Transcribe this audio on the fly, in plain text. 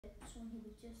when he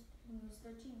was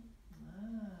 13.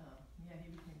 Oh, yeah,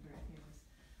 he became very famous.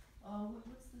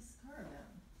 What's this car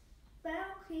about?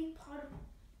 Battle Creek Pod.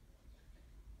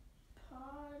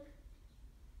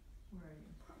 Where are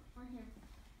you? Right here.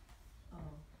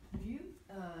 Oh, have you?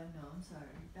 No, I'm sorry.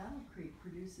 Battle Creek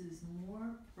produces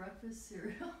more breakfast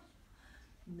cereal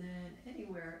than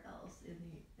anywhere else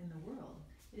in the world.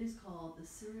 It is called the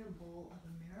Cereal Bowl of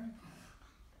America.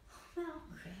 Battle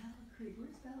Creek.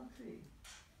 Where's Battle Creek?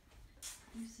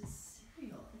 Produces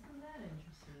cereal. Isn't that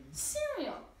interesting?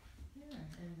 Cereal. Yeah,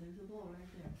 and there's a bowl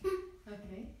right there.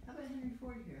 Okay, how about Henry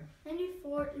Ford here? Henry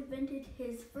Ford invented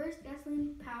his first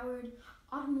gasoline-powered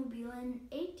automobile in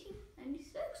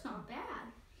 1896. Not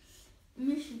bad.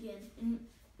 Michigan.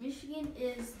 Michigan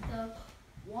is the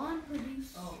one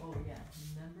producer. Oh yeah.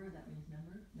 Number, that means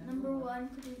number. Number one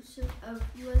producer of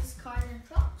U.S. cars and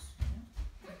trucks. Yeah,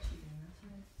 that's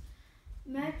right.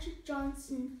 Magic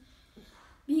Johnson,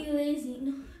 be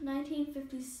lazy,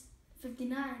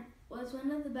 1959, was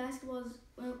one of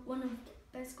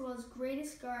basketball's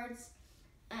greatest guards,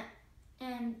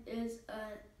 and is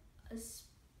a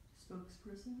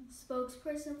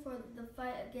spokesperson for the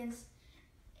fight against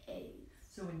AIDS.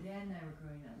 So when Dad and I were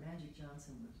growing up, Magic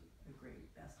Johnson was a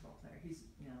great basketball player. He's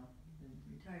now been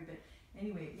retired, but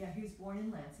anyway, yeah, he was born in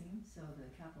Lansing, so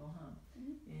the capital,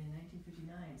 in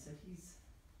 1959. So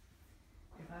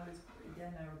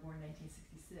Dad and I were born in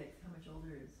 1966. How much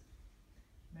older is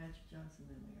Magic Johnson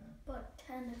than we are? About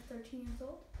 10 or 13 years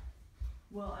old.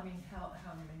 Well, I mean, how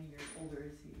many years older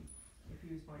is he? If he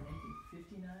was born in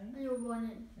 1959? You were born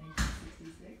in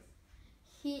 1966?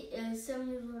 He is 7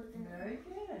 years older than Very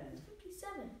good.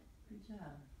 57. Good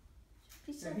job.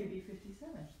 57. So he'd be 57.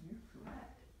 You're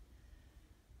correct.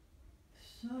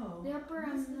 So, The upper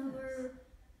and lower.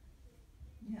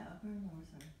 Yeah, upper and lower,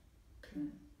 sorry.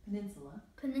 Peninsula.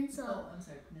 Peninsula. Oh, I'm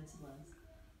sorry, peninsulas.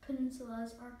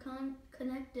 Peninsulas are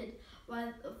connected by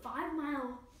a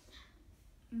 5-mile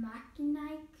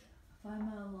Mackinac.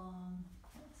 5-mile long.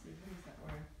 Let's see, what is that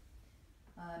word?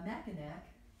 Mackinac.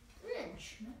 Bridge.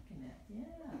 Mackinac,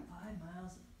 yeah, 5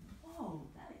 miles. Whoa,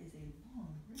 that is a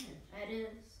long bridge. That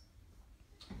is.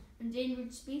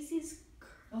 Endangered species.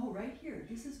 Oh, right here.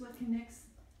 This is what connects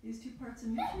these two parts of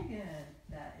Michigan.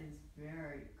 That is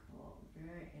very cool,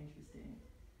 very interesting.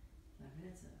 I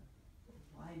bet it's a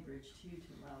wide bridge too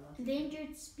to allow lots of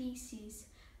Endangered species.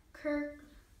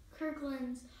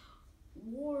 Kirkland's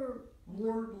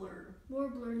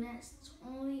warbler nests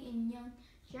only in young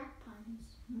jack pines.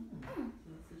 So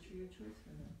that's the tree of choice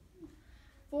for them.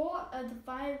 4 of the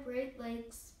 5 Great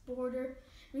Lakes border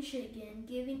Michigan,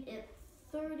 giving it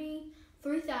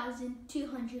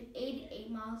 3,288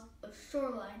 miles of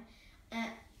shoreline,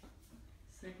 and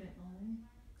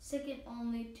second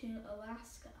only to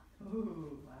Alaska.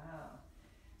 Oh, wow.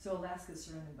 So Alaska's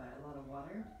surrounded by a lot of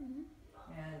water,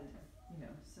 and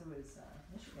so is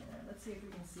Michigan. Let's see if we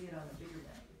can see it on the bigger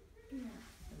map.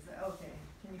 Yeah. Okay,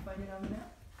 can you find it on the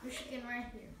map? Michigan right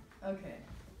here. Okay,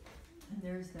 and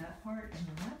there's that part and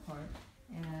then that part,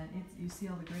 and you see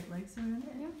all the Great Lakes around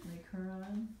it? Yeah. Lake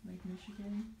Huron, Lake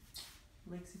Michigan,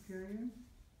 Lake Superior.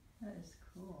 That is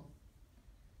cool.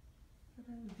 That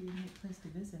would be a neat place to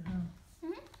visit, huh?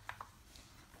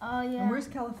 Oh yeah. And where's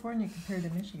California compared to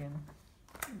Michigan?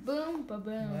 Boom,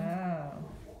 ba-boom. Wow.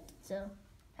 So,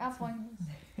 California.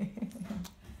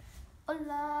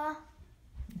 Hola.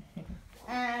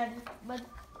 But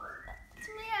to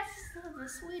me, that's the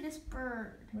sweetest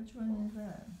bird. Which one is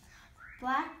that?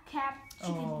 Black-capped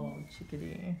chickadee. Oh,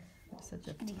 chickadee. Such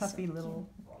a Chickadee's puffy so little.